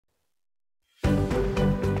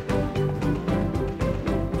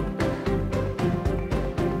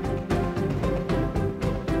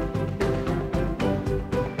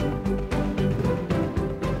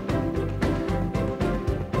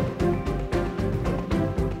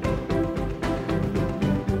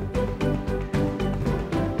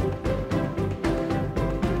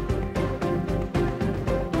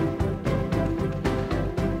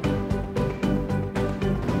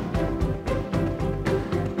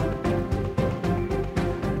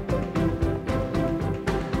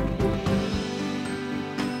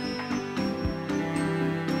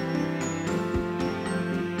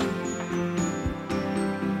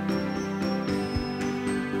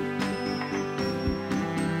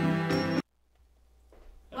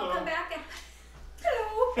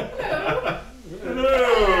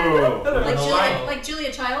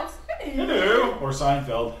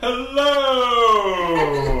Seinfeld. Hello!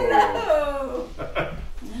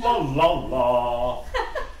 La la la.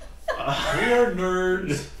 We are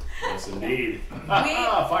nerds. Yes, indeed.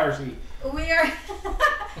 Fire seat.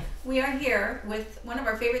 We are here with one of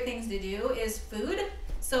our favorite things to do is food.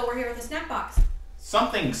 So we're here with a snack box.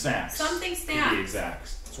 Something snacks. Something snacks. To be exact.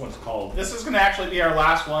 That's what it's called. This is going to actually be our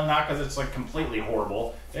last one, not because it's like completely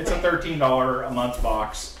horrible. It's a $13 a month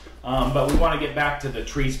box. But we want to get back to the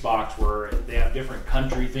Treats box where they have different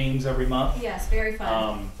country themes every month. Yes, very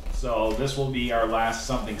fun. So this will be our last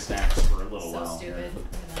something snacks for a little while. So stupid.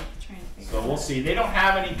 So we'll see. They don't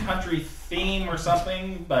have any country theme or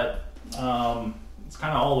something, but it's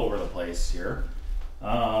kind of all over the place here.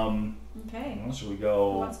 Okay. Well, should we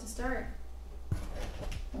go? Who wants to start?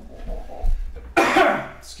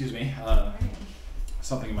 Excuse me.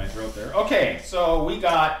 Something in my throat there. Okay, so we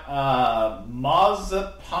got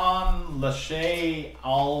marzipan lache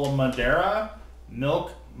al Madeira,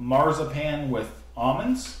 milk marzipan with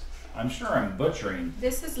almonds. I'm sure I'm butchering.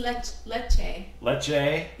 This is leche.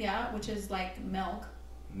 Leche. Yeah, which is like milk.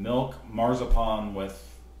 Milk marzipan with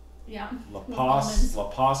La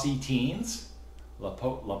Posse teens. I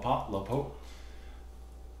don't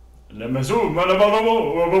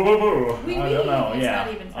know. Yeah.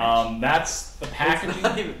 Not even French. That's the packaging. It's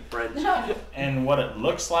not even French. No. And what it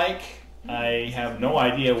looks like. I have no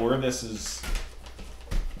idea where this is.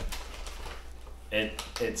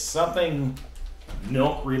 It's something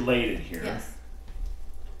milk related here. Yes.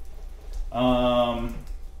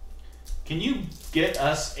 Can you get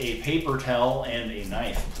us a paper towel and a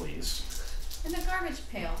knife, please? In the garbage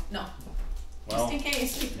pail. No. Well, just in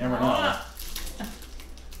case. You never know.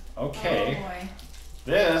 Okay. Oh boy.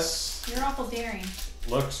 This You're awful daring.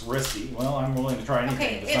 looks risky. Well, I'm willing to try anything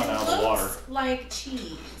Okay, if it's not out of the water. It looks like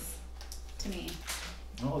cheese to me.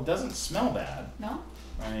 Well, it doesn't smell bad. No?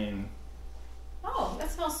 I mean, Oh, that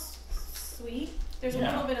smells sweet. There's a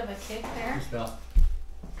Yeah. little bit of a kick there. It smells,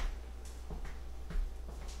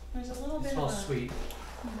 There's a little it bit smells of a... sweet.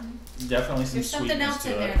 definitely some There's something sweetness else to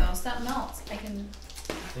in it. there though. Something else. I can...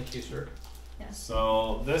 Thank you, sir. Yes.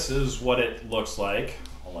 So this is what it looks like.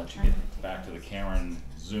 I'll let you get back to the camera and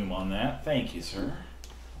zoom on that. Thank you, sir.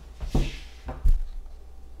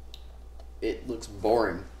 It looks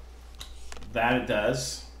boring. That it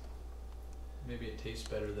does. Maybe it tastes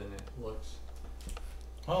better than it looks.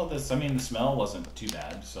 Well, the smell wasn't too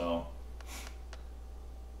bad, so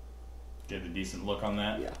get a decent look on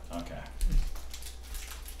that. Yeah. Okay.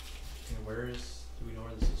 And do we know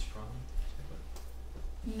where this is from?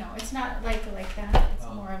 No, it's not like that. It's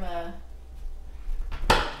Oh. more of a...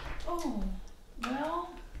 Oh, well...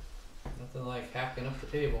 Nothing like hacking up the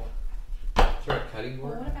table. Is there a cutting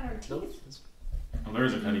Well, board? what about our teeth? Well,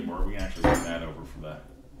 there's a cutting board. We can actually bring that over for the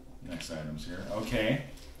next items here. Okay.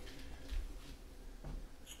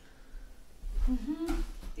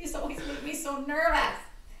 These always make me so nervous.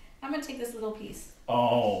 I'm going to take this little piece.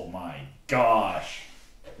 Oh my gosh.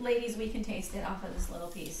 Ladies, we can taste it off of this little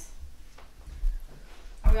piece.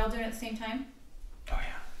 Are we all doing it at the same time? Oh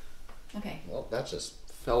yeah. Okay. Well, that just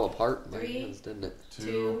fell apart in my 3, hands, didn't it?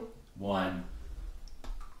 2, 1.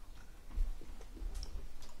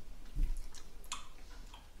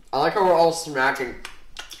 I like how we're all smacking.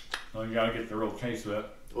 Oh, you gotta get the real taste of it.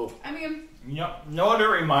 Oh, I mean, You know what it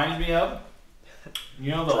reminds me of?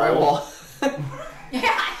 You know the drywall.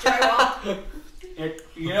 yeah, drywall.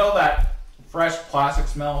 You know that fresh plastic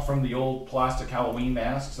smell from the old plastic Halloween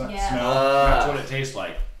masks? That Yeah. smell? That's what it tastes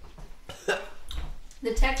like.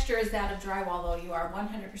 The texture is that of drywall, though. You are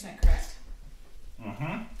 100% correct.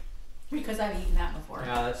 Mm-hmm. Because I've eaten that before.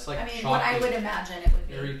 Yeah, that's like I mean, chalky. what I would imagine it would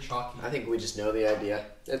be. Very chalky. I think we just know the idea.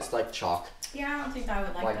 It's like chalk. Yeah, I don't think I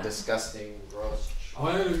would like that. Disgusting, gross chalk.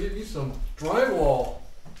 Why don't you give me some drywall?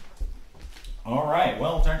 All right.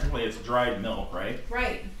 Well, technically it's dried milk, right?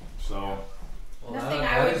 Right. So. Well, Nothing I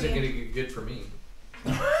that would isn't be- going to be good for me.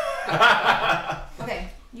 Okay,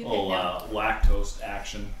 you pick Little now. lactose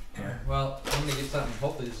action here. Well, I'm going to get something.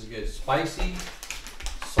 Hopefully this is good. Spicy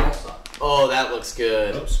salsa. Oh, that looks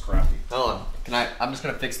good. Oops, crappy. Hold on. I'm just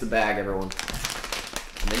gonna fix the bag, everyone.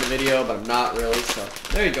 I'm in the video, but I'm not really, so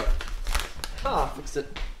there you go. Ah, fixed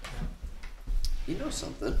it. You know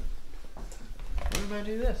something. Why did I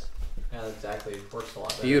do this? Yeah, exactly. It works a lot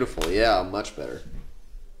better. Beautiful, yeah, much better.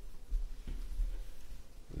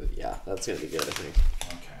 Yeah, that's gonna be good, I think.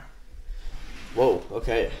 Okay. Whoa,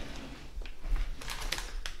 okay.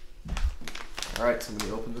 Alright,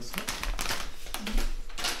 somebody open this up.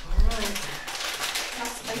 Alright. How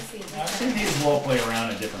spicy is I've this? seen these role play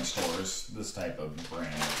around in different stores. This type of brand,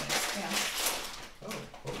 I think. Yeah. Oh,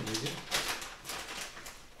 what would you do?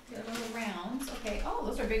 They're little rounds. Okay. Oh,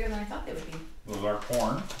 those are bigger than I thought they would be. Those are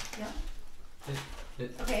corn. Yeah.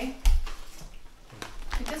 It- Okay.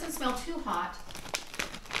 It doesn't smell too hot.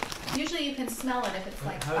 Usually you can smell it if it's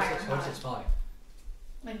like How fire does hot. it smell like?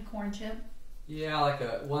 Like a corn chip. Yeah, like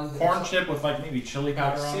a one Corn chip with like maybe chili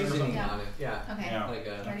powder on it or seasoning something. Yeah. on it. Yeah. Okay. Yeah. Like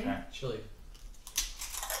a Ready? Okay. chili.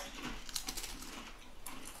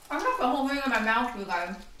 I got the whole thing in my mouth, you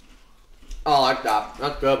guys. Oh, I like that.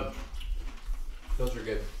 That's good. Those are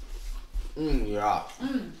good. Yeah.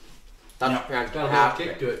 Mmm. That's Yeah. Got a little fantastic.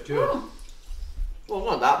 kick to it too. Well, it's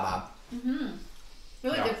not that bad. Mm-hmm.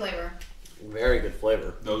 Really Yeah. good flavor. Very good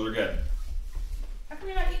flavor. Those are good. How come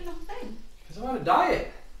you're not eating the whole thing? Because I'm on a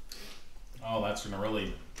diet. Oh, that's gonna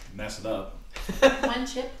really mess it up. One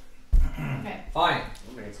chip. Okay. Fine.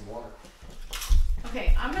 I'm gonna get some water.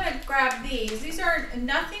 Okay, I'm gonna grab these. These are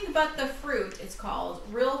nothing but the fruit. It's called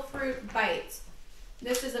Real Fruit Bites.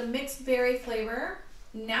 This is a mixed berry flavor,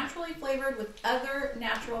 naturally flavored with other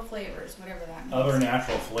natural flavors, whatever that means. Other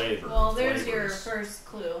natural flavor. Well, there's your flavors. first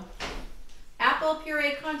clue. Apple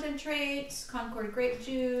puree concentrate, Concord grape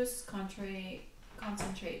juice,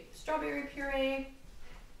 concentrate strawberry puree,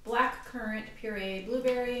 black currant puree,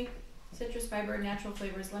 blueberry, citrus fiber, natural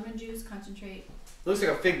flavors, lemon juice, concentrate. Looks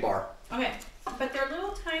like a fig bar. Okay, but they're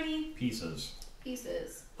little tiny pieces.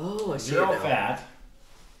 pieces. Oh, I see Zero it now. fat.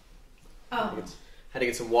 Oh, Had to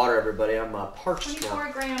get some water, everybody. I'm parched now.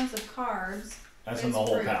 24 grams of carbs. That's in It's the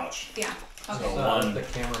whole fruit. pouch. Yeah. So Okay. one- The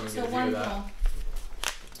cameraman So gives one you that. full.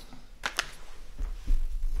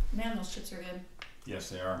 Man, those chips are good. Yes,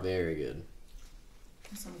 they are. Very good.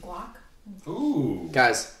 And some guac. Ooh.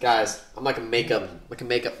 Guys, I'm like a makeup.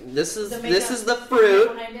 This is The this makeup is the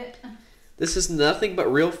fruit. behind it. This is nothing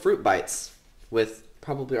but real fruit bites with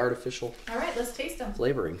probably artificial All right, let's taste them.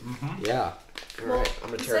 flavoring. Mm-hmm. Yeah. All right, I'm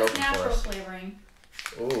gonna tear it says open natural for us. flavoring.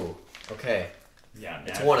 Ooh. Okay. Yeah. It's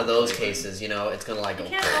natural one of those flavor. cases, you know. It's gonna like You go.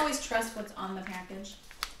 can't always trust what's on the package.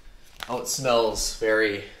 Oh, it smells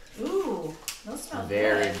very, Ooh, those smell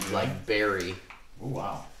very good. like berry. Ooh,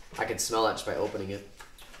 wow. I can smell that just by opening it.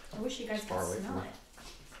 I wish you guys far could away smell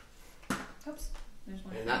from it. Oops. There's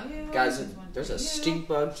one And for that, you. guys, one there's for a you. stink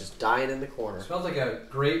bug just dying in the It corner. smells like a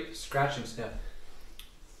great scratching sniff.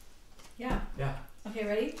 Yeah. Yeah. Okay,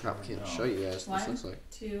 ready? Probably can't No. show you guys what One. this looks like.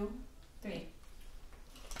 2, 3.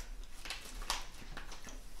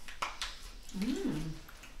 Mmm.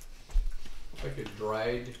 Like a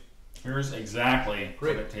dried. Here's exactly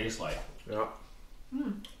Great. what it tastes like. Yeah.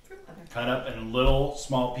 Mmm. Fruit leather. Cut up in little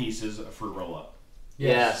small pieces of fruit roll up.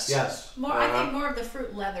 Yes. Yes. More, I think more of the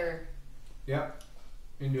fruit leather. Yep.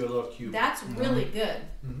 Into a little cube. That's really good.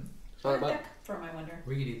 Mhm. Where Not did bad. that come from, I wonder?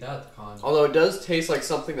 We could eat that at the con. Although it does taste like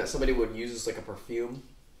something that somebody would use as like a perfume.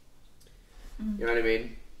 Mm. You know what I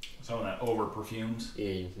mean? Some of that over perfumes.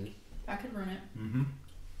 Mm-hmm. That could ruin it. Mm-hmm.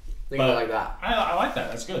 Think But- of it like that. I like that.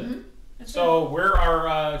 That's good. Mhm. That's So we're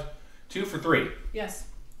our 2 for 3. good. Yes.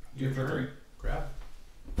 2 for 3. Grab.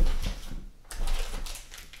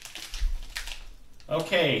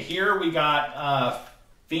 Okay, here we got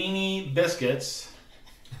Feeney biscuits,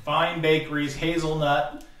 Fine Bakeries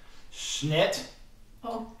hazelnut, Schnit,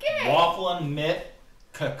 Okay. waffle and mitt,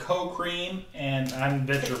 cacao cream, and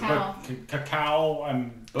cacao.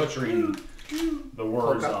 I'm butchering the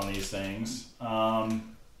words Coca. on these things.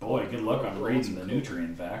 Boy, good luck on reading the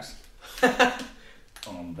nutrient facts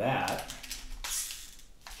on that.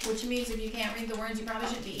 Which means if you can't read the words, you probably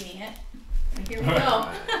shouldn't be eating it. And here we go.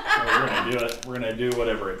 So we're gonna do it. We're gonna do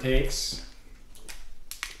whatever it takes.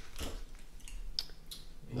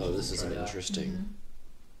 Oh, this is Try an that. interesting.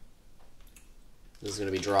 This is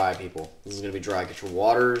gonna be dry, people. This is gonna be dry. Get your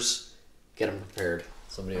waters. Get them prepared.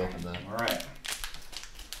 Somebody Alright. open that. All right.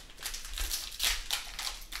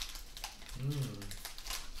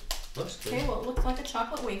 Looks good. Okay, well, it looks like a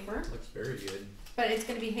chocolate wafer, Looks very good. but it's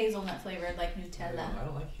going to be hazelnut flavored like Nutella. I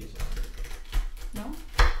don't like hazelnut. No?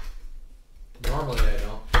 Normally I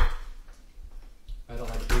don't. I don't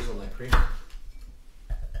like hazelnut cream.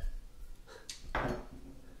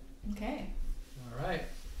 Okay. All right.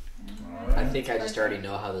 I think I just already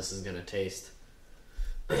know how this is gonna taste.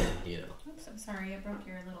 You know. Oops, I'm sorry, I broke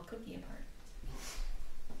your little cookie apart.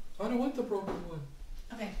 I don't want the broken one.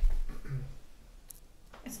 Okay.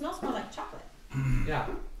 It smells more like chocolate. Yeah.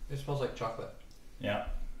 It smells like chocolate. Yeah,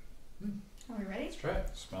 Are we ready? Let's try it.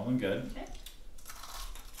 smelling good. Okay.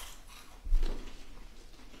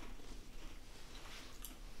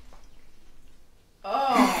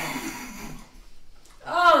 Oh.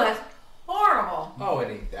 Oh, that's horrible. Oh, it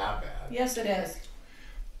ain't that bad. Yes, it is.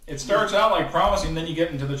 It starts out like promising, then you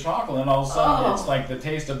get into the chocolate, and all of a sudden Oh. it's like the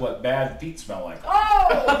taste of what bad feet smell like.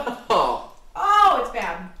 Oh! Oh, Oh, it's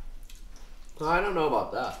bad. I don't know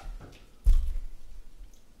about that.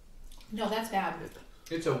 No, that's bad.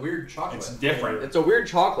 It's a weird chocolate. It's different. It's a weird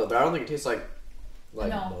chocolate, but I don't think it tastes like No.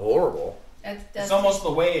 horrible. That's It's almost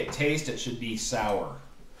the way it tastes. It should be sour.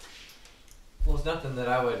 Well, it's nothing that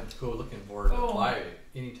I would go looking for to Oh. buy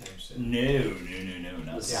anytime soon. No.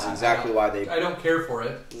 This Yeah, is exactly why they. I don't care for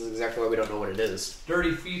it. This is exactly why we don't know what it is.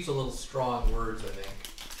 Dirty feet's a little strong words, I think.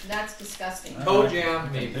 That's disgusting. Toe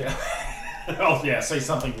jam, maybe. Oh yeah, say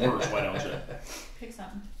something worse. Why don't you? Pick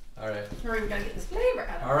something. All right. Hurry, we gotta get this flavor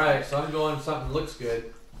out of All right, so I'm going something that looks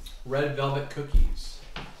good. Red velvet cookies.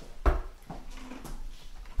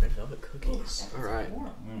 Red velvet cookies. All right.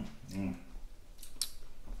 Mm.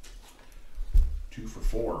 2 for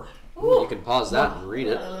 4. You can pause that and read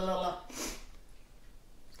it. it.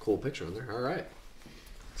 Cool picture on there. All right.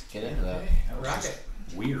 Let's get into that. Rack it.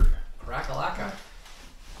 Weird. Rack-a-lacka.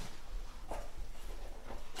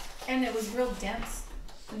 And it was real dense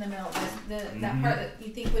in the middle. That Mhm. part that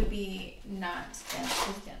you think would be not dense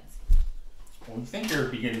was dense. Well, you think you're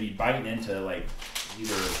going to be biting into like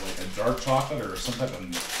either like a dark chocolate or some type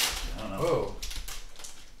of, I don't know. Whoa.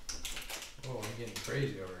 Whoa, I'm getting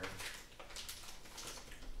crazy over here.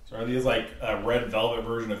 So are these like a red velvet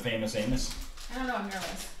version of Famous Amos? I don't know, I'm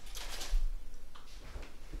nervous.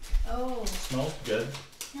 Oh, Smells good.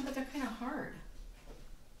 yeah, but they're kind of hard.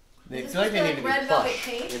 They Does feel like this they feel need to red be velvet plush.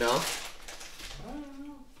 cake? You know? I don't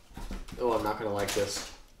know. Oh, I'm not gonna like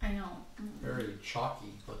this. I know. Very chalky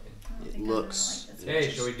looking. I don't It think looks- I'm gonna like Hey,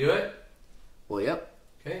 this. shall we do it? Well, yep.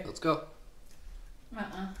 Okay. Let's go.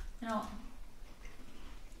 No.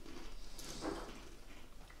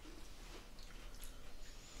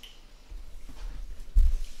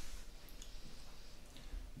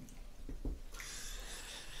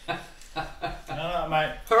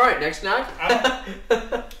 All right, next snack.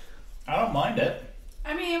 I don't mind it.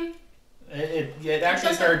 I mean, It actually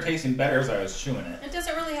doesn't- started tasting better as I was chewing it. it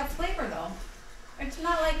doesn't really have flavor though. It's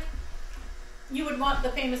not like you would want the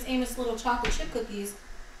Famous Amos little chocolate chip cookies.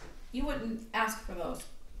 You wouldn't ask for those.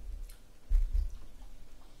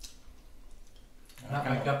 Not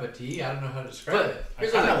my cup of tea. I don't know how to describe But it. I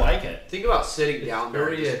here's the kind of thing. like it. Think about sitting It's down there.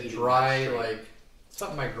 and very just eating dry, that straight. like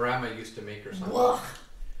something my grandma used to make or something. Ugh.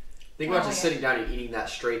 Think about Oh, just yeah. sitting down and eating that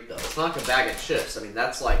straight though. It's not like a bag of chips. I mean,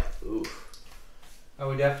 that's like, ooh. I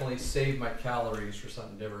would definitely save my calories for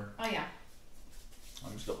something different. Oh yeah.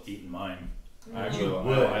 I'm still eating mine. Mm. Actually, You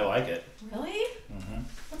would. I like it. Really? Mm-hmm.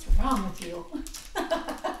 What's wrong with you?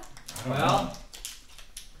 Well,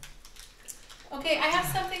 Okay, I have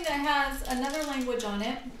something that has another language on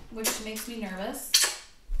it, which makes me nervous.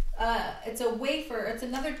 It's a wafer. It's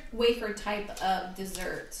another wafer type of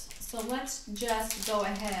dessert. So let's just go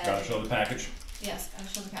ahead. Gotta show the package. Yes, I'll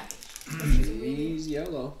show the package. This is really- He's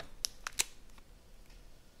yellow.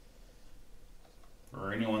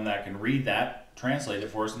 For anyone that can read that, translate it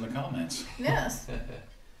for us in the comments. Yes.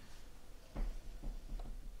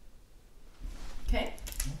 Okay.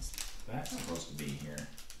 What's that supposed to be here?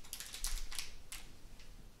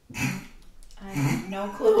 I have no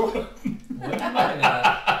clue. what am I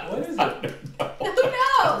at? What is it? Who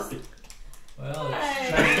knows? Well, Hey.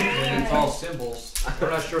 it's Chinese and it's all symbols. We're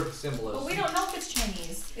not sure what the symbol is. Well, we don't know if it's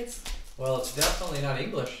Chinese. It's Well, it's definitely not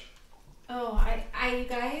English. you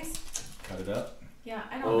guys. Cut it up. Yeah,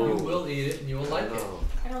 I don't Oh. You know. will eat it and you will like it. No.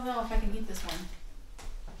 I don't know if I can eat this one.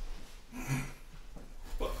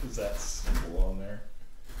 What is that symbol on there?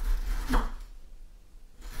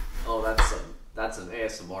 Oh, that's an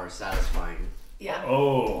ASMR satisfying. Yeah,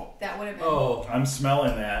 Oh, that would have been. Oh, I'm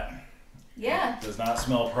smelling that. Yeah. Does not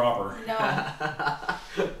smell proper. No.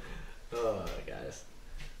 Oh, guys.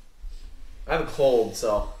 I have a cold,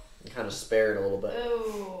 so I'm kind of spared a little bit.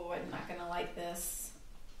 Oh, I'm not gonna like this.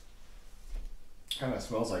 Kind of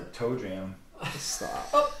smells like toe jam. Stop.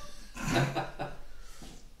 Oh.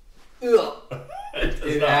 Ugh.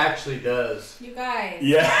 it actually does. You guys.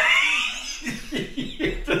 Yeah.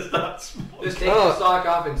 It does not smell. Just take the sock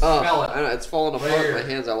off and smell I it. know, it's falling Right apart in here. my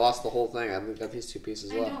hands. I lost the whole thing. I've got these two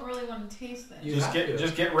pieces I left. don't really want to taste this. You Just have get to.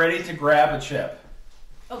 just get ready to grab a chip.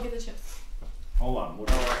 Oh, get the chips. Hold on. What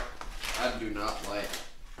I do not like.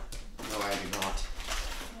 No, I do not.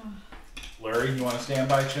 Larry, you want to stand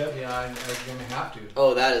by chip? Yeah, I'm gonna have to.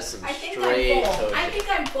 Oh, that is some I think straight I'm full. toast. I think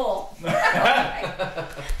I'm full. I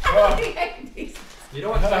don't think I can taste You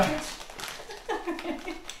don't want seconds?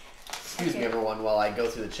 Excuse me, everyone, while I go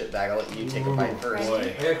through the chip bag. I'll let you take a bite first.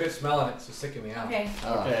 Boy. I got quit smelling it. It's just sicking me out. Okay.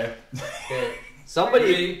 Okay. Okay.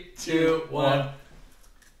 Somebody. 3, 2, 1.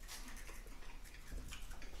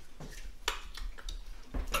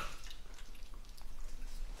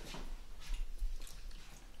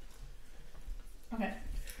 Okay.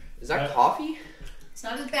 Is that coffee? It's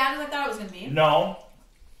not as bad as I thought it was gonna be. No.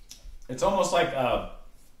 It's almost like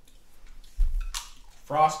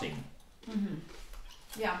frosting.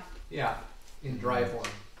 Yeah. Yeah, in dry form.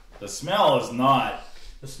 The smell is not.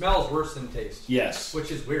 The smell is worse than taste. Yes.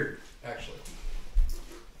 Which is weird, actually.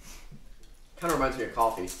 Kind of reminds me of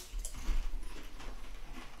coffee.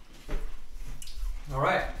 All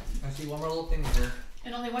right, I see one more little thing here.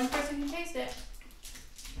 And only one person can taste it.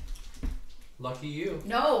 Lucky you.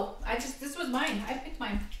 No, this was mine. I picked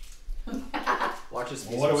mine. Watch this.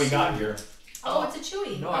 Well, what do we got here? Oh, it's a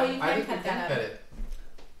chewy. No, oh, you I can think cut you can that cut up. it.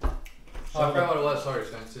 Oh, I forgot what it was. Sorry,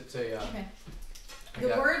 Spence. It's a. Okay. I The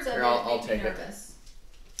got- words of Here, it I'll make me take it. nervous.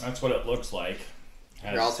 That's what it looks like.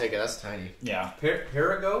 Here, I'll take it. That's tiny. Yeah.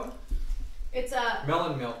 Perigo It's a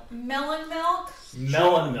melon milk. melon milk.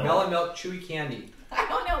 Melon milk. Melon milk chewy candy. I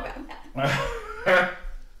don't know about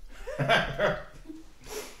that.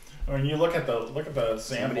 When you look at the sample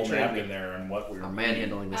Somebody trained napkin me. there and what we were I'm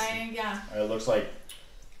manhandling this. Yeah. it looks like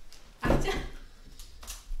I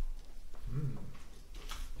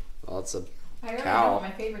Well, it's a. already Cow. know what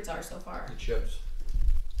my favorites are so far. The chips.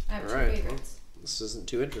 I have two Alright. favorites. This isn't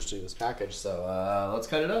too interesting. This package. So let's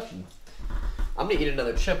cut it up. I'm gonna eat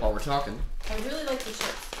another chip while we're talking. I really like the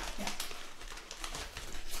chips. Yeah.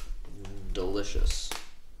 Delicious.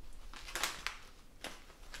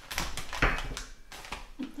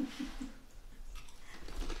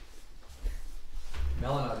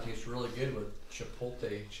 Melon ought to taste really good with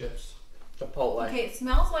chipotle chips. Chipotle. Okay, it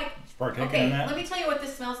smells like. partaking Okay, in that. let me tell you what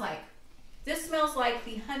this smells like. This smells like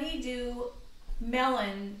the honeydew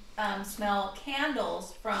melon smell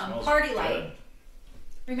candles from Smells Party Light. good.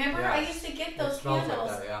 Remember, Yeah. I used to get those It smells candles,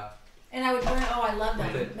 like that, yeah. and I would burn. Oh, I love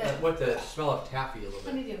them. With the smell of taffy a little bit.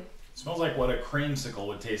 Honeydew. It smells like what a creamsicle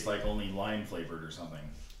would taste like, only lime flavored or something.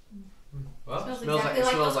 Well, Smells smells exactly like-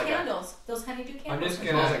 like smells those like a- candles. Those honeydew I'm candles. just It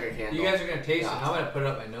gonna. smells like a candle. You guys are gonna taste it. Yeah. I'm gonna put it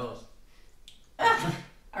up my nose.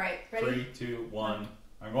 All right, ready? 3, 2, 1.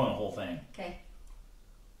 I'm going the whole thing. Okay.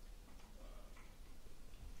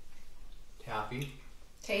 Taffy.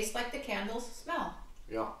 Taste like the candles smell.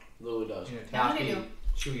 Yeah, literally does. You know, Now taffy honeydew.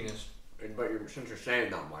 chewiness. But since you're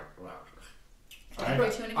saying that, I'm like, wow, Like Roy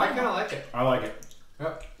chewing a I kind candle. of like it. I like it.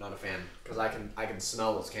 Yep. not a fan because I can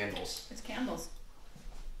smell those candles. It's candles.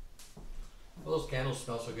 Well, those candles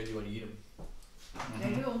smell so good you want to eat them. They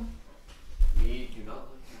do. Me do not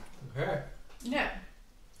like Okay. Yeah.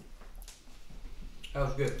 That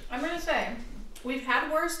was good. I'm gonna say we've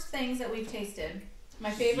had worse things that we've tasted. My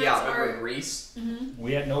favorites Yeah, remember are Grease?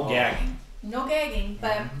 We had no Oh. gagging. no gagging,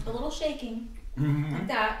 but a little shaking like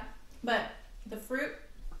that. But the fruit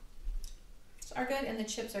are good and the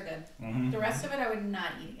chips are good. The rest of it I would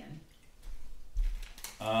not eat again.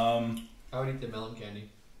 I would eat the melon candy.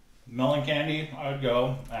 Melon candy, I would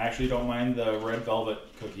go. I actually don't mind the red velvet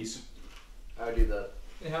cookies, I would do the.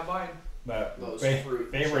 They have mine. but Those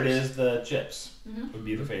fruit favorite chips. is the chips. Would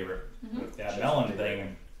be the favorite. With that Chips melon would be great.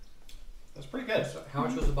 thing, that's pretty good. So how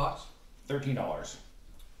much was the box? $13.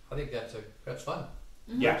 I think that's fun.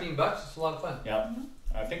 Yeah. $13. It's a lot of fun. Yep.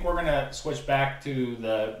 I think we're gonna switch back to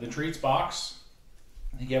the treats box.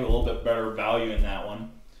 I think you have a little bit better value in that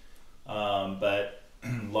one, but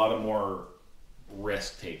a lot of more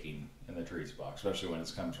risk taking in the treats box, especially when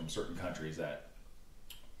it comes from certain countries that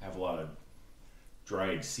have a lot of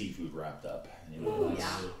dried seafood wrapped up. You know, Ooh,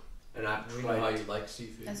 that's- yeah. And I We know how you like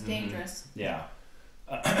seafood. That's dangerous. Yeah.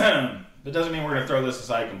 That doesn't mean we're going to throw this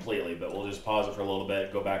aside completely, but we'll just pause it for a little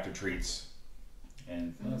bit, go back to treats,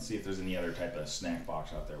 and let's see if there's any other type of snack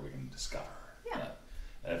box out there we can discover. Yeah.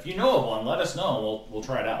 If you know of one, let us know. We'll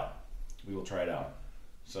try it out. We will try it out.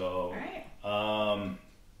 So, All right.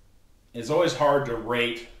 it's always hard to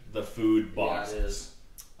rate the food Yeah, it boxes.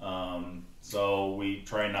 So we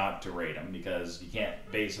try not to rate them because you can't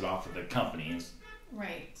base it off of the companies.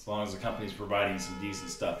 Right. As long as the company's providing some decent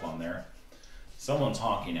stuff on there. Someone's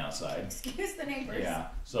honking outside. Excuse the neighbors. Yeah.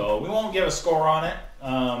 So we won't give a score on it.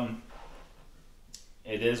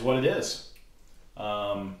 It is what it is.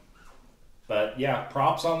 But yeah,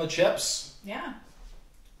 props on the chips. Yeah.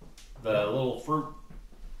 The little fruit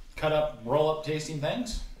cut up, roll up tasting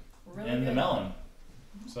things. Really and good. the melon.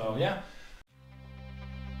 So yeah.